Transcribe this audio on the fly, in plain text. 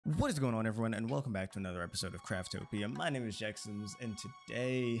What is going on, everyone, and welcome back to another episode of Craftopia. My name is Jacksons, and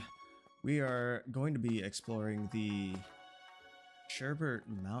today we are going to be exploring the Sherbert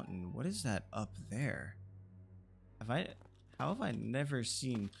mountain. What is that up there? How have I never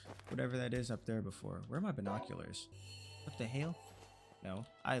seen whatever that is up there before? Where are my binoculars? What the hell? No,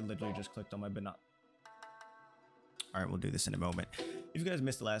 I literally just clicked on my binoculars. All right, we'll do this in a moment. If you guys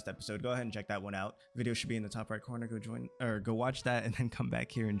missed the last episode, go ahead and check that one out. Video should be in the top right corner. Go watch that and then come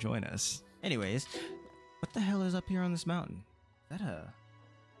back here and join us. Anyways, what the hell is up here on this mountain? That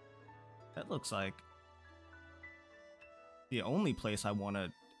looks like the only place I want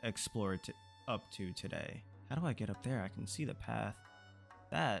to explore up to today. How do I get up there? I can see the path.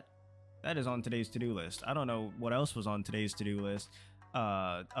 That is on today's to-do list. I don't know what else was on today's to-do list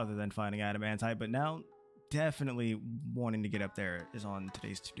other than finding adamantite, but now definitely wanting to get up there is on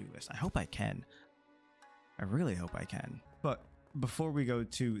today's to-do list. I hope I can. I really hope I can. But before we go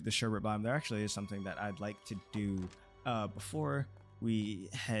to the Sherbert biome, there actually is something that I'd like to do before we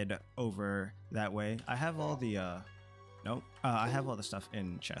head over that way. I have all the I have all the stuff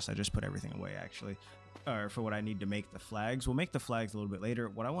in chest. I just put everything away actually, for what I need to make the flags. We'll make the flags a little bit later.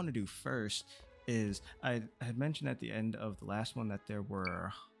 What I want to do first is I had mentioned at the end of the last one that there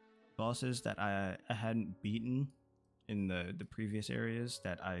were bosses that I hadn't beaten in the previous areas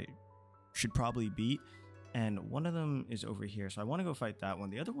that I should probably beat, and one of them is over here, so I want to go fight that one.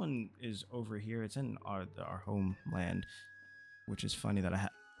 The other one is over here. It's in our homeland, which is funny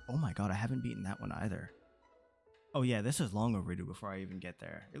that oh my god, I haven't beaten that one either. Oh yeah, this is long overdue before I even get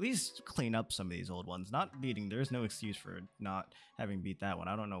there. At least clean up some of these old ones. Not beating, there's no excuse for not having beat that one.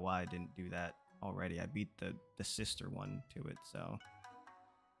 I don't know why I didn't do that already. I beat the sister one to it, so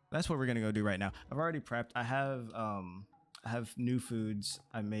that's what we're gonna go do right now. I've already prepped. I have new foods.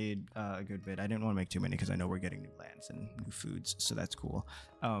 I made a good bit. I didn't want to make too many because I know we're getting new lands and new foods, so that's cool.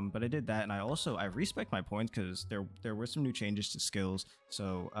 But I did that, and I respec my points because there were some new changes to skills.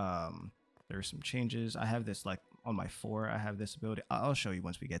 So there were some changes. I have this like on my 4. I have this ability. I'll show you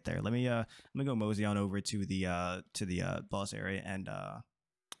once we get there. Let me go mosey on over to the boss area, and I'll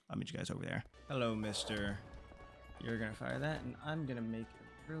meet you guys over there. Hello, mister. You're gonna fire that, and I'm gonna make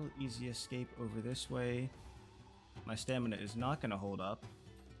real easy escape over this way. My stamina is not gonna hold up.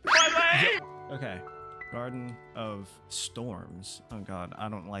 Okay, Garden of Storms. Oh god, I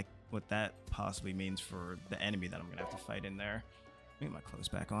don't like what that possibly means for the enemy that I'm gonna have to fight in there. Let me get my clothes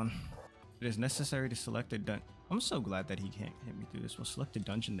back on. It is necessary to select a dungeon. I'm so glad that he can't hit me through this. We'll select a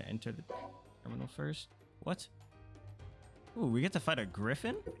dungeon to enter the terminal first. What? Ooh, we get to fight a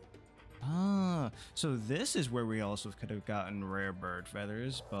griffin? Ah, so this is where we also could have gotten rare bird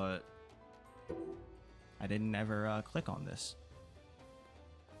feathers, but I didn't ever click on this.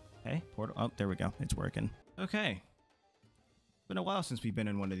 Okay, portal. Oh, there we go. It's working. Okay. Been a while since we've been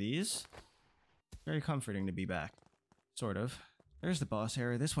in one of these. Very comforting to be back. Sort of. There's the boss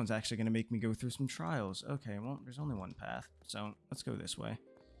area. This one's actually going to make me go through some trials. Okay, well, there's only one path, so let's go this way.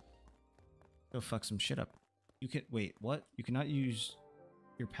 Go fuck some shit up. You can wait, what? You cannot use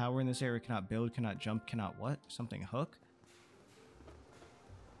your power in this area, cannot build, cannot jump, cannot what? Something hook?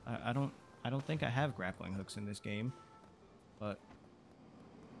 I don't think I have grappling hooks in this game, but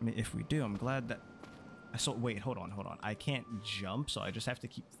I mean, if we do, I'm glad that I saw. Wait, hold on. I can't jump, so I just have to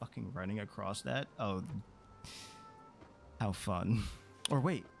keep fucking running across that. Oh, how fun! Or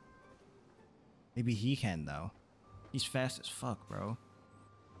wait, maybe he can though. He's fast as fuck, bro.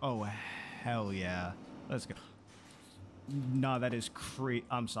 Oh hell yeah! Let's go. Nah, that is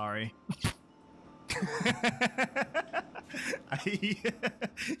I'm sorry.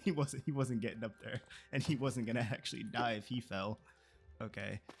 He wasn't getting up there, and he wasn't gonna actually die if he fell.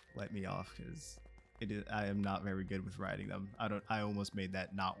 Okay, let me off because I am not very good with riding them. I almost made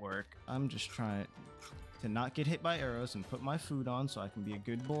that not work. I'm just trying to not get hit by arrows and put my food on so I can be a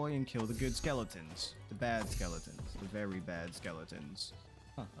good boy and kill the good skeletons. The bad skeletons. The very bad skeletons.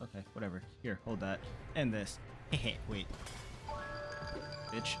 Huh, okay, whatever. Here, hold that. And this. Wait.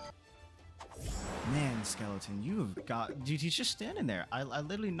 Bitch. Man, skeleton, you have got... Dude, he's just standing there. I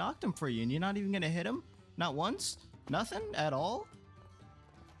literally knocked him for you, and you're not even gonna hit him? Not once? Nothing? At all?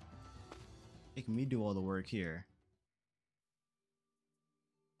 Making me do all the work here.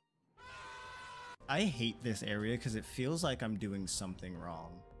 I hate this area because it feels like I'm doing something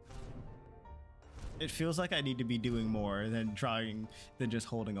wrong. It feels like I need to be doing more than just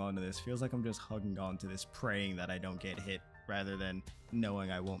holding on to this. Feels like I'm just hugging on to this, praying that I don't get hit, rather than knowing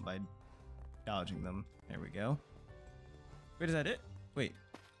I won't by dodging them. There we go. Wait, is that it? Wait,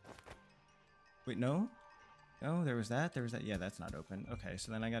 no? No, there was that. Yeah, that's not open. Okay,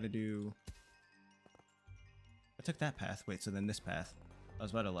 so then I gotta do... I took that path. Wait, so then this path. I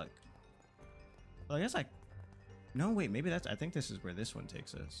was about to like... Well, I guess I... No, wait, maybe that's... I think this is where this one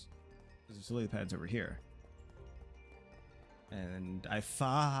takes us. Because the lily pad's over here. And I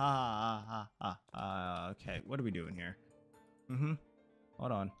okay, what are we doing here?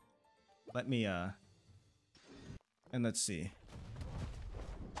 Hold on. Let me, and let's see.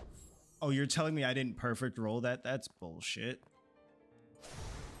 Oh, you're telling me I didn't perfect roll that? That's bullshit.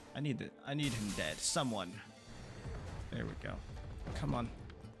 I need him dead. Someone. There we go. Come on.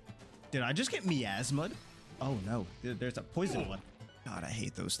 Did I just get miasma'd? Oh no, there's a poison one. God, I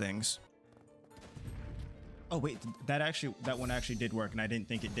hate those things. Oh wait, that one actually did work, and I didn't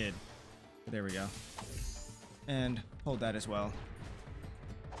think it did. But there we go. And hold that as well.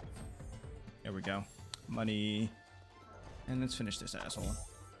 There we go. Money. And let's finish this asshole.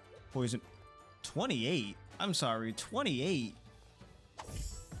 Poison. 28? I'm sorry, 28.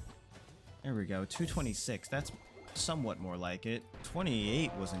 There we go, 226. That's somewhat more like it.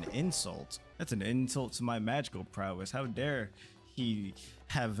 28 was an insult. That's an insult to my magical prowess. How dare he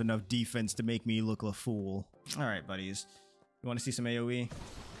have enough defense to make me look a fool. All right, buddies. You want to see some AoE?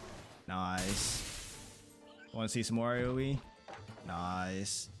 Nice. Want to see some more AoE?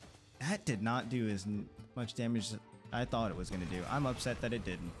 Nice. That did not do as much damage as I thought it was going to do. I'm upset that it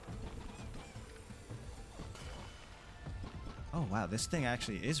didn't. Oh, wow. This thing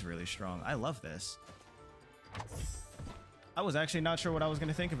actually is really strong. I love this. I was actually not sure what I was going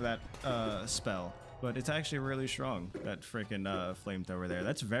to think of that spell. But it's actually really strong, that freaking flamethrower there.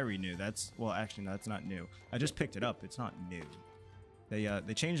 That's very new. That's, well, actually, no, that's not new. I just picked it up. It's not new.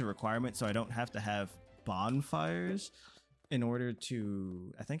 They changed the requirement, so I don't have to have bonfires in order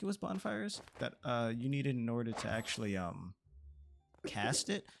to... I think it was bonfires that you needed in order to actually cast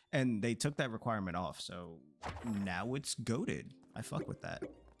it. And they took that requirement off, so now it's goated. I fuck with that.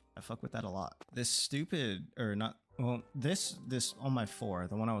 I fuck with that a lot. This stupid, or not... Well, this on my 4,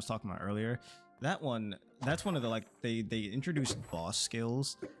 the one I was talking about earlier... That one, that's one of the, like, they introduced boss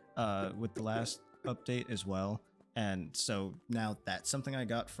skills with the last update as well. And so now that's something I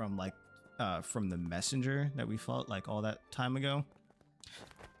got from, like, from the messenger that we fought, like, all that time ago.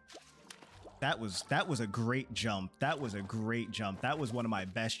 That was a great jump. That was a great jump. That was one of my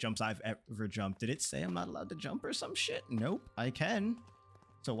best jumps I've ever jumped. Did it say I'm not allowed to jump or some shit? Nope, I can.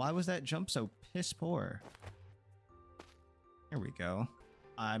 So why was that jump so piss poor? Here we go.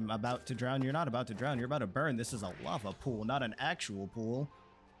 I'm about to drown. You're not about to drown. You're about to burn. This is a lava pool, not an actual pool.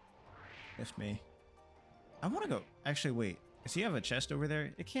 Lift me. I want to go. Actually, wait. Does he have a chest over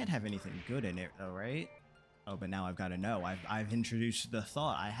there? It can't have anything good in it, though, right? Oh, but now I've got to know. I've introduced the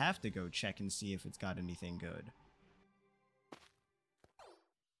thought. I have to go check and see if it's got anything good.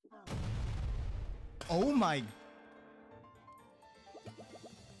 Oh my...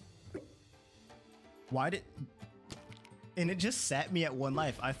 Why did... And it just sat me at 1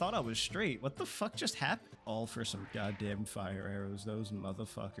 life. I thought I was straight. What the fuck just happened? All for some goddamn fire arrows. Those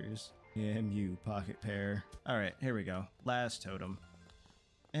motherfuckers. Damn you, pocket pair. Alright, here we go. Last totem.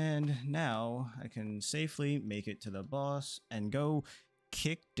 And now I can safely make it to the boss and go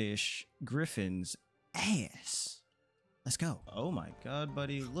kick Dish Griffin's ass. Let's go. Oh my god,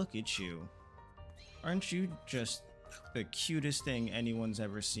 buddy. Look at you. Aren't you just the cutest thing anyone's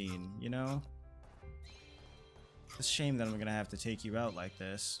ever seen, you know? It's a shame that I'm gonna have to take you out like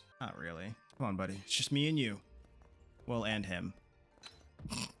this. Not really. Come on, buddy. It's just me and you. Well, and him.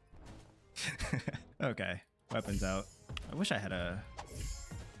 Okay. Weapons out. I wish I had a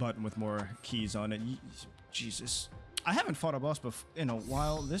button with more keys on it. Jesus. I haven't fought a boss in a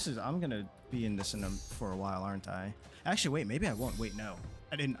while. I'm gonna be in this for a while, aren't I? Actually, wait, maybe I won't. Wait, no.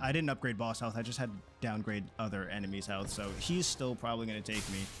 I didn't upgrade boss health. I just had to downgrade other enemies' health, so he's still probably gonna take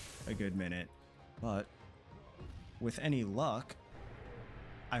me a good minute. But with any luck,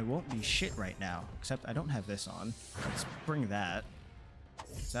 I won't be shit right now. Except I don't have this on. Let's bring that.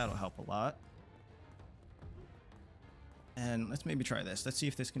 That'll help a lot. And let's maybe try this. Let's see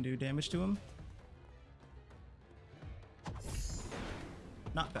if this can do damage to him.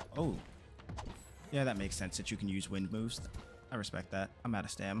 Not bad. Oh. Yeah, that makes sense that you can use wind moves. I respect that. I'm out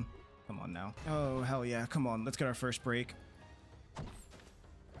of stam. Come on now. Oh, hell yeah. Come on. Let's get our first break.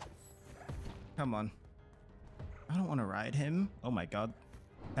 Come on. I don't want to ride him. Oh my god.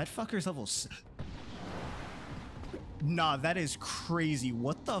 That fucker's level... Nah, that is crazy.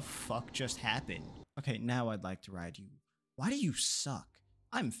 What the fuck just happened? Okay, now I'd like to ride you. Why do you suck?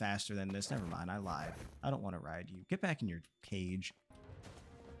 I'm faster than this. Never mind, I lied. I don't want to ride you. Get back in your cage.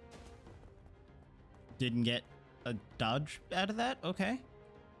 Didn't get a dodge out of that? Okay.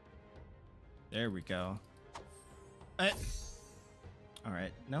 There we go.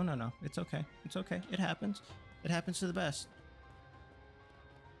 Alright. No. It's okay. It's okay. It happens. It happens to the best.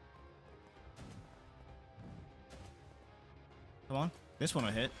 Come on. This one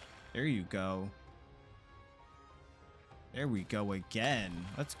will hit. There you go. There we go again.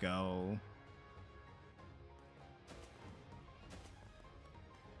 Let's go.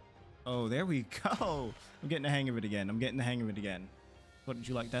 Oh, there we go. I'm getting the hang of it again. I'm getting the hang of it again. What did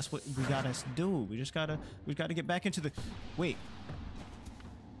you like? That's what we gotta do. We gotta get back into the... Wait.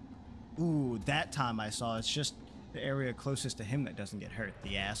 Ooh, that time I saw it's just the area closest to him that doesn't get hurt.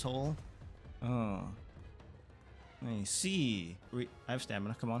 The asshole. Oh. I see. I have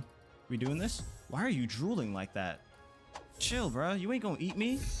stamina. Come on. We doing this? Why are you drooling like that? Chill, bro. You ain't gonna eat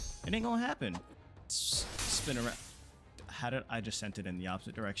me. It ain't gonna happen. Spin around. How did I just sent it in the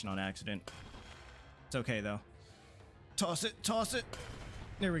opposite direction on accident? It's okay though. Toss it, toss it.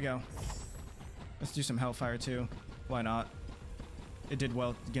 There we go. Let's do some Hellfire too. Why not? It did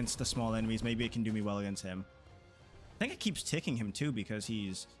well against the small enemies. Maybe it can do me well against him. I think it keeps ticking him too because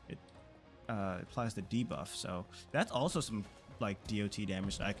it applies the debuff. So that's also some like DOT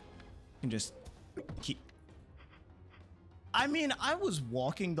damage that I can just keep. I mean, I was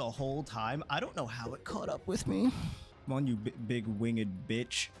walking the whole time. I don't know how it caught up with me. Come on, you big winged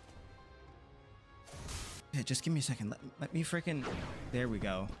bitch. Yeah, just give me a second. Let me freaking... There we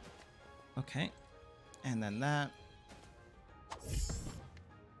go. Okay. And then that. And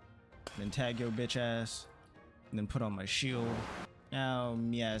then tag your bitch ass. And then put on my shield. Now,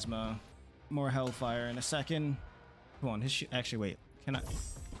 miasma. More Hellfire in a second. Come on, his shield... Actually, wait. Can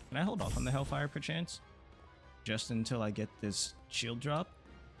I hold off on the Hellfire perchance? Just until I get this shield drop?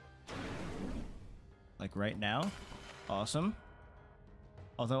 Like right now? Awesome.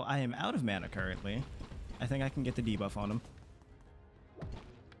 Although I am out of mana currently, I think I can get the debuff on him.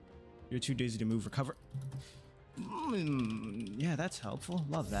 You're too dizzy to move, recover. Yeah, that's helpful.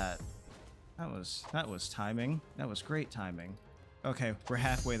 Love that. That was timing. That was great timing. Okay, we're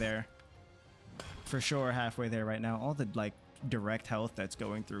halfway there. For sure halfway there right now. All the like direct health that's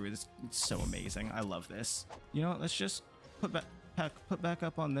going through is so amazing. I love this. You know what, let's just put back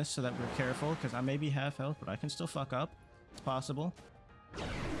up on this so that we're careful, because I may be half health, but I can still fuck up. It's possible.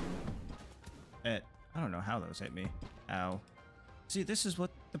 I don't know how those hit me. Ow. See, this is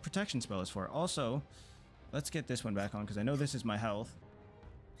what the protection spell is for. Also, let's get this one back on, because I know this is my health.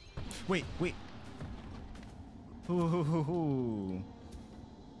 Wait. Ooh.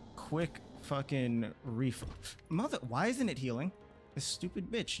 Quick fucking mother, why isn't it healing? This stupid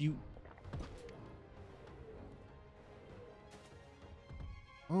bitch, you...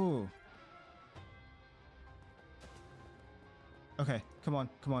 Oh. Okay, come on.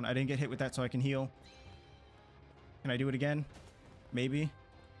 I didn't get hit with that, so I can heal. Can I do it again? Maybe.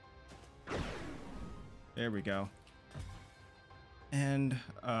 There we go. And,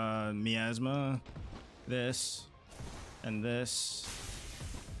 miasma. This. And this.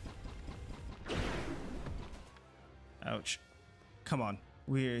 Ouch. Come on.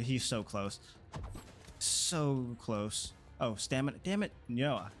 He's so close. So close. Oh, stamina. Damn it.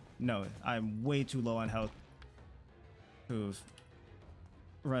 No, I'm way too low on health. Who've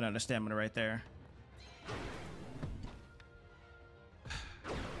run out of stamina right there.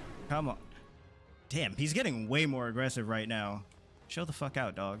 Come on. Damn, he's getting way more aggressive right now. Chill the fuck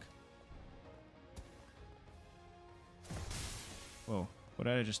out, dog. Whoa. What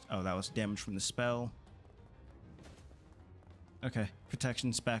did I just... Oh, that was damage from the spell. Okay,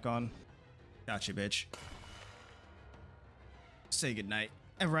 protection's back on. Gotcha, bitch. Say goodnight.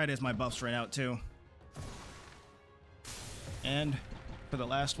 And right as my buffs ran out, too. And for the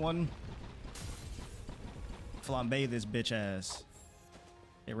last one, flambe this bitch ass.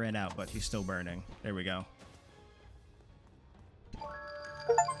 It ran out, but he's still burning. There we go.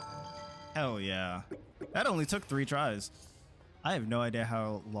 Hell yeah. That only took 3 tries. I have no idea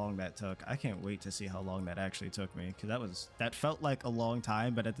how long that took. I can't wait to see how long that actually took me, because that felt like a long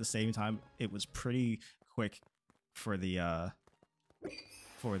time, but at the same time it was pretty quick for the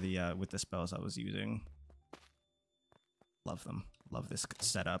with the spells I was using. Love them. Love this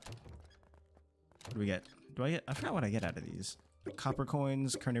setup. What do we get? I forgot what I get out of these. Copper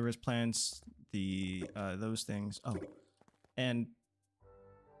coins, carnivorous plants, those things. Oh. And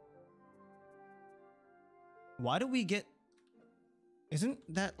why do we get... Isn't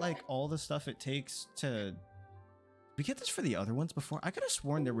that like all the stuff it takes to... We get this for the other ones before? I could have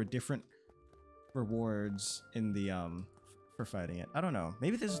sworn there were different rewards in the for fighting it. I don't know.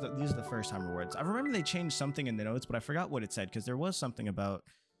 Maybe these are the first time rewards. I remember they changed something in the notes, but I forgot what it said, because there was something about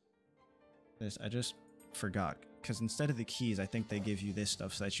this. I just forgot, because instead of the keys, I think they give you this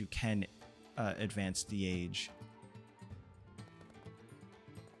stuff so that you can advance the age.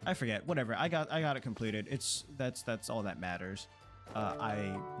 I forget. Whatever. I got it completed. That's all that matters.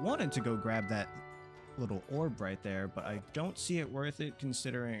 I wanted to go grab that little orb right there, but I don't see it worth it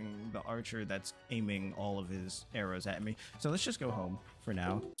considering the archer that's aiming all of his arrows at me. So let's just go home for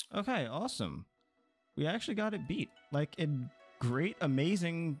now. Okay, awesome. We actually got it beat, like in great,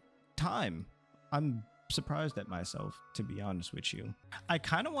 amazing time. I'm surprised at myself, to be honest with you. I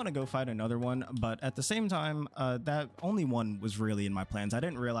kind of want to go fight another one, but at the same time, that only one was really in my plans. I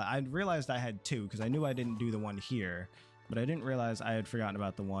realized I had two because I knew I didn't do the one here, but I didn't realize I had forgotten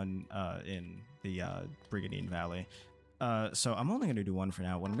about the one in the Brigadine Valley. So I'm only going to do one for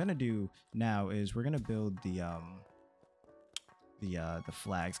now. What I'm going to do now is we're going to build the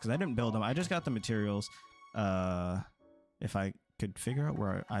flags, because I didn't build them. I just got the materials. If I could figure out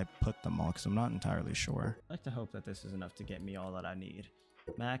where I put them all, because I'm not entirely sure. I like to hope that this is enough to get me all that I need.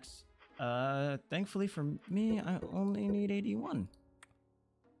 Max, thankfully for me, I only need 81.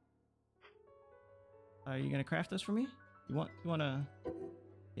 Are you gonna craft this for me? You wanna?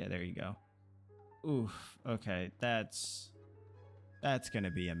 Yeah, there you go. Oof. Okay, that's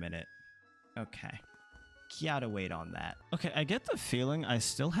gonna be a minute. Okay. Gotta wait on that. Okay, I get the feeling I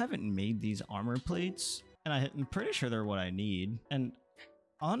still haven't made these armor plates, and I'm pretty sure they're what I need. And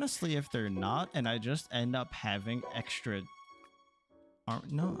honestly, if they're not, and I just end up having extra...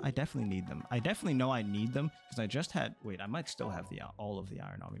 No, I definitely need them. I definitely know I need them, because I just had... Wait, I might still have all of the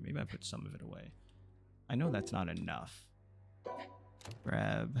iron on me. Maybe I put some of it away. I know that's not enough.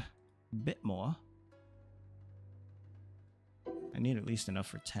 Grab a bit more. I need at least enough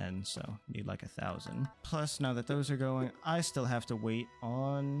for 10, so need like 1,000. Plus, now that those are going, I still have to wait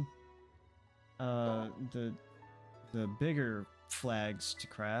on the bigger flags to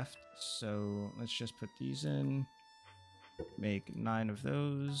craft. So let's just put these in. Make 9 of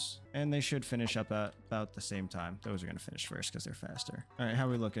those, and they should finish up at about the same time. Those are gonna finish first because they're faster. All right, how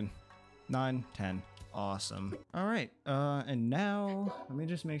are we looking? 9, 10. Awesome. All right, and now let me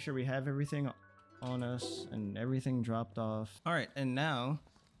just make sure we have everything on us and everything dropped off. All right, and now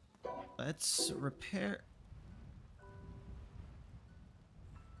let's repair.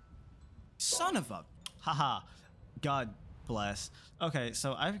 Son of a... Haha. God bless. Okay,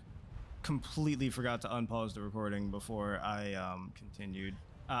 so I completely forgot to unpause the recording before I continued.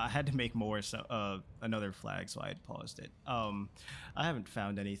 I had to make more, so another flag, so I had paused it. I haven't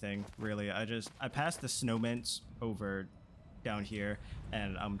found anything really. I passed the snowmints over down here,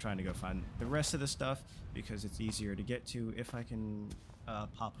 and I'm trying to go find the rest of the stuff because it's easier to get to if I can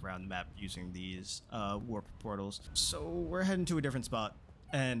pop around the map using these warp portals. So we're heading to a different spot,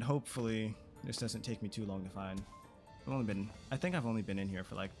 and hopefully this doesn't take me too long to find. I think I've only been in here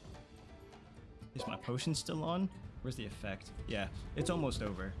for like... Is my potion still on? Where's the effect? Yeah, it's almost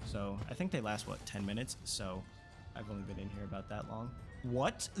over. So I think they last, what, 10 minutes? So I've only been in here about that long.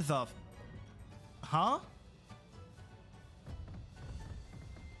 What the... Huh?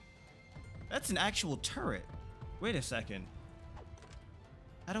 That's an actual turret. Wait a second.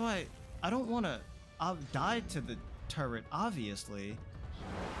 How do I don't want to... I've died to the turret, obviously.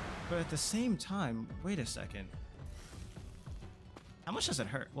 But at the same time, wait a second. How much does it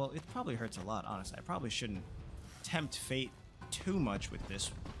hurt? Well, it probably hurts a lot, honestly. I probably shouldn't tempt fate too much with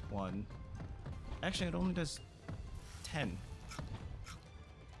this one. Actually, it only does 10.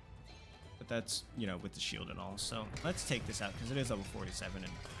 But that's, you know, with the shield and all. So let's take this out, because it is level 47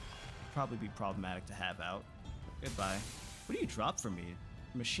 and probably be problematic to have out. Goodbye. What do you drop for me?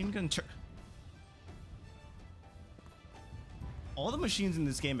 Machine gun all the machines in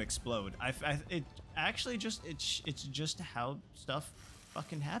this game explode. It actually just it's just how stuff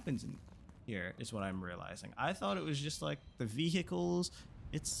fucking happens in here is what I'm realizing. I thought it was just like the vehicles.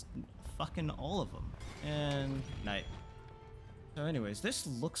 It's fucking all of them. And night. So anyways, this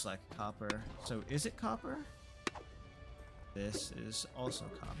looks like copper. So is it copper? This is also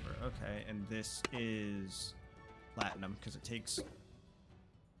copper. Okay, and this is platinum because it takes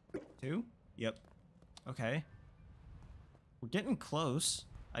 2? Yep. Okay. We're getting close,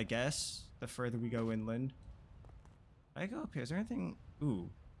 I guess, the further we go inland. I go up here. Is there anything? Ooh.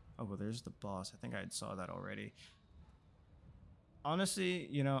 Oh, well, there's the boss. I think I saw that already. Honestly,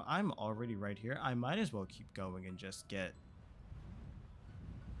 you know, I'm already right here. I might as well keep going and just get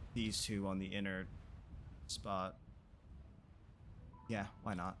these two on the inner spot. Yeah,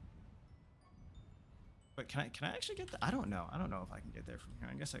 why not? But can I actually get I don't know. I don't know if I can get there from here.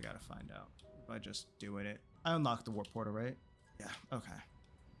 I guess I gotta find out by just doing it. I unlocked the warp portal, right? Yeah, okay.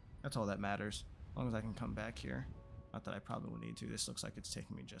 That's all that matters. As long as I can come back here. Not that I probably will need to. This looks like it's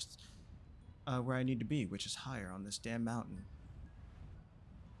taking me just where I need to be, which is higher on this damn mountain.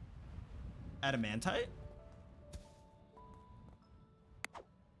 Adamantite?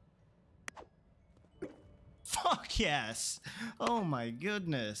 Fuck yes! Oh my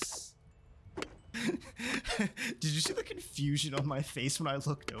goodness. Did you see the confusion on my face when I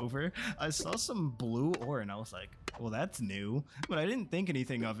looked over? I saw some blue ore and I was like, well, that's new. But I didn't think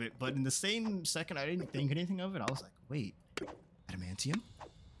anything of it. But in the same second I didn't think anything of it, I was like, wait, adamantium?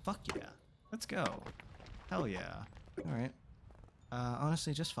 Fuck yeah. Let's go. Hell yeah. Alright.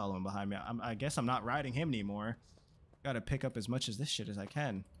 Honestly, just follow him behind me. I guess I'm not riding him anymore. Gotta pick up as much of this shit as I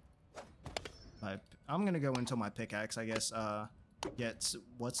can. I'm gonna go until my pickaxe, I guess, gets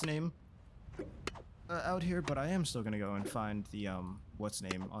what's name out here, but I am still gonna go and find the what's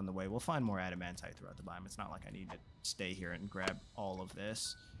name on the way. We'll find more adamantite throughout the biome. It's not like I need to stay here and grab all of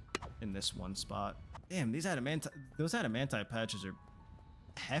this in this one spot. Damn, those adamantite patches are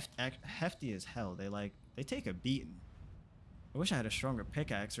hefty as hell. They take a beating. I wish I had a stronger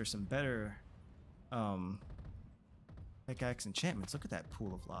pickaxe or some better pickaxe enchantments. Look at that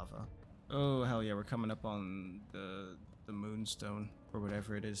pool of lava. Oh hell yeah, we're coming up on the moonstone or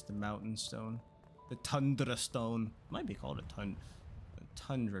whatever it is, the mountain stone, the tundra stone. Might be called a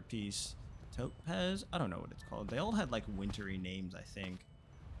tundra piece. Topaz? I don't know what it's called. They all had like wintry names, I think,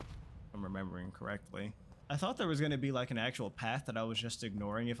 if I'm remembering correctly. I thought there was going to be like an actual path that I was just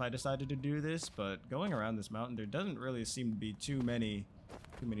ignoring if I decided to do this, but going around this mountain, there doesn't really seem to be too many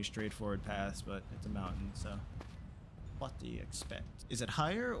straightforward paths, but it's a mountain, so what do you expect? Is it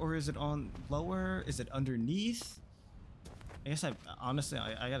higher or is it on lower? Is it underneath? I guess honestly,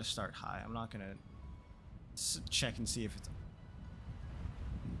 I gotta start high. I'm not gonna check and see if it's...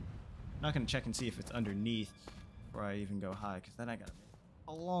 I'm not gonna check and see if it's underneath before I even go high, because then I gotta make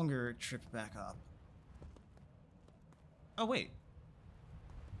a longer trip back up. Oh wait,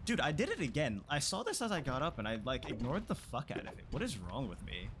 dude, I did it again. I saw this as I got up and I like ignored the fuck out of it. What is wrong with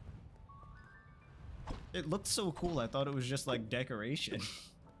me? It looked so cool. I thought it was just like decoration.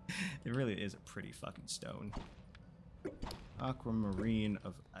 It really is a pretty fucking stone. Aquamarine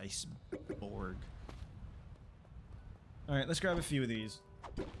of Iceborg. All right, let's grab a few of these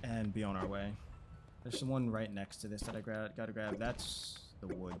and be on our way. There's one right next to this that I gotta grab. That's the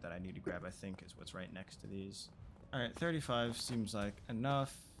wood that I need to grab, I think, is what's right next to these. All right, 35 seems like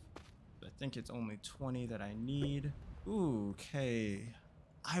enough. I think it's only 20 that I need. Ooh, okay.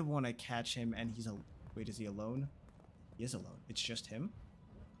 I want to catch him and he's a... Wait, is he alone? He is alone. It's just him?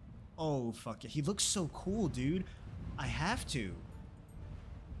 Oh, fuck yeah. He looks so cool, dude. I have to.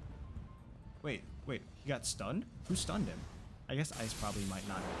 Wait. He got stunned? Who stunned him? I guess ice probably might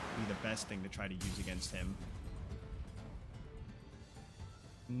not be the best thing to try to use against him.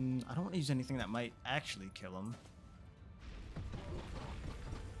 I don't want to use anything that might actually kill him.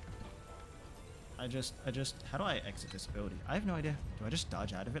 I just, how do I exit this ability? I have no idea. Do I just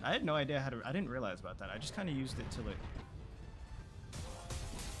dodge out of it? I had no idea how to, I didn't realize about that. I just kind of used it till it...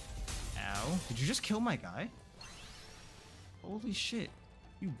 Ow. Did you just kill my guy? Holy shit.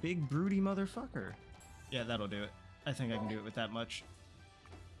 You big broody motherfucker. Yeah, that'll do it. I think I can do it with that much.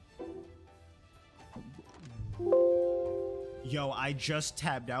 Yo, I just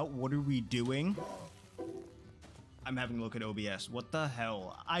tabbed out. What are we doing? I'm having to look at OBS. What the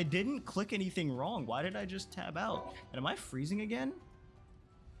hell? I didn't click anything wrong. Why did I just tab out? And am I freezing again?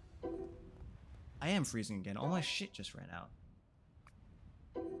 I am freezing again. All my shit just ran out.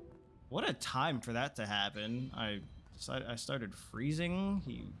 What a time for that to happen. I started freezing.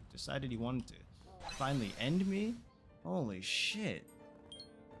 He decided he wanted to finally end me. Holy shit.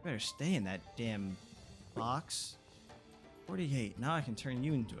 Better stay in that damn box. 48. Now I can turn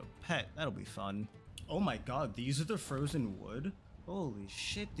you into a pet. That'll be fun. Oh my god, these are the frozen wood? Holy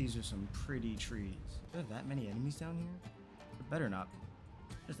shit, these are some pretty trees. Do I have that many enemies down here? There better not be.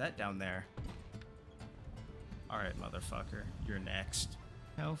 There's that down there. Alright, motherfucker. You're next.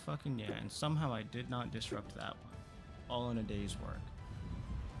 Hell fucking yeah, and somehow I did not disrupt that one. All in a day's work.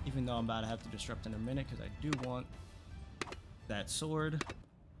 Even though I'm about to have to disrupt in a minute, because I do want that sword.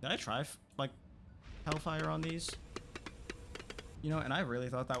 Did I try, like, Hellfire on these? You know, and I really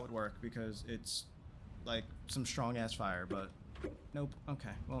thought that would work, because it's like some strong ass fire, but nope. Okay,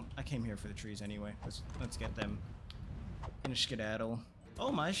 well, I came here for the trees anyway. Let's get them in a skedaddle.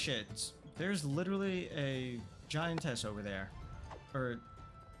 Oh my shit, there's literally a giantess over there, or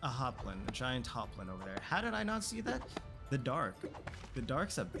a giant hoplin over there. How did I not see that? The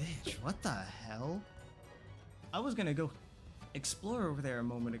dark's a bitch. What the hell? I was gonna go explore over there a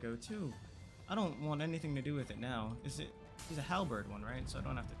moment ago too. I don't want anything to do with it now. He's a halberd one, right? So I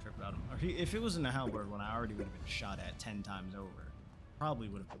don't have to trip about him. Or if it wasn't a halberd one, I already would have been shot at 10 times over. Probably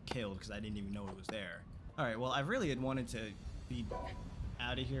would have been killed because I didn't even know it was there. Alright, well, I really had wanted to be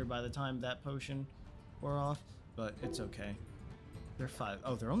out of here by the time that potion wore off, but it's okay. They're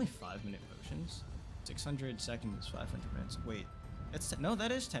they're only 5-minute potions. 600 seconds, 500 minutes. Wait, no,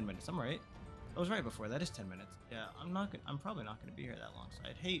 that is 10 minutes. I'm right. I was right before. That is 10 minutes. Yeah, I'm probably not gonna be here that long. So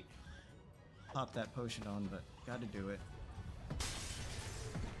I'd hate pop that potion on, but gotta do it.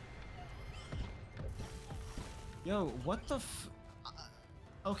 Yo, what the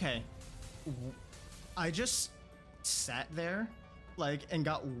okay. I just sat there, like, and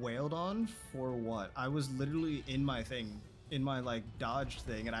got wailed on for what? I was literally in my thing, in my, like, dodge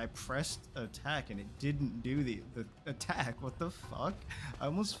thing, and I pressed attack, and it didn't do the attack. What the fuck? I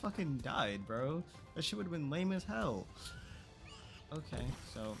almost fucking died, bro. That shit would have been lame as hell. Okay,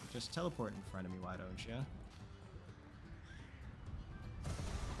 so just teleport in front of me, why don't you?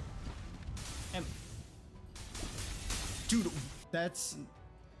 And dude, that's...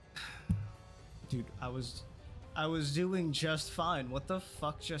 Dude, I was doing just fine. What the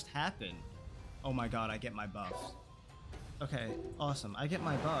fuck just happened? Oh my god, I get my buffs. Okay, awesome. I get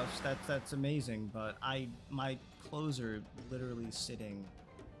my buffs. That's amazing, but my clothes are literally sitting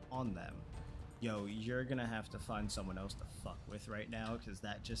on them. Yo, you're gonna have to find someone else to fuck with right now, because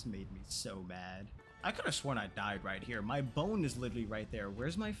that just made me so mad. I could have sworn I died right here. My bone is literally right there.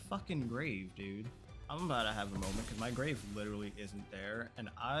 Where's my fucking grave, dude? I'm about to have a moment, because my grave literally isn't there, and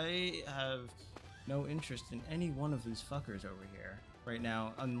I have no interest in any one of these fuckers over here right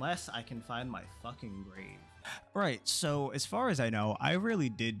now, unless I can find my fucking grave. Right, so as far as I know, I really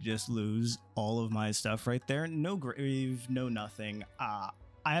did just lose all of my stuff right there. No grave, no nothing. I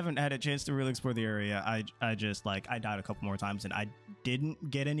haven't had a chance to really explore the area. I just, like, I died a couple more times and I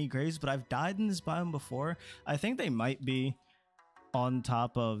didn't get any graves, but I've died in this biome before. I think they might be on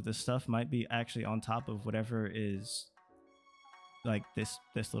top of the stuff, might be actually on top of whatever is, like, this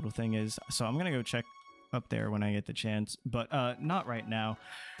little thing is. So I'm gonna go check up there when I get the chance, but not right now.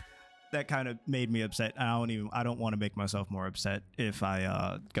 That kind of made me upset. I don't want to make myself more upset if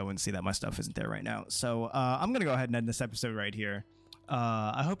I go and see that my stuff isn't there right now. So I'm gonna go ahead and end this episode right here.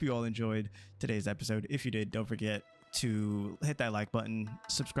 I hope you all enjoyed today's episode. If you did, don't forget to hit that like button,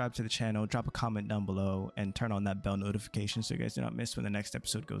 subscribe to the channel, drop a comment down below, and turn on that bell notification so you guys do not miss when the next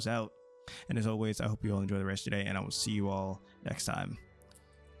episode goes out. And as always, I hope you all enjoy the rest of your day, and I will see you all next time.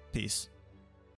 Peace.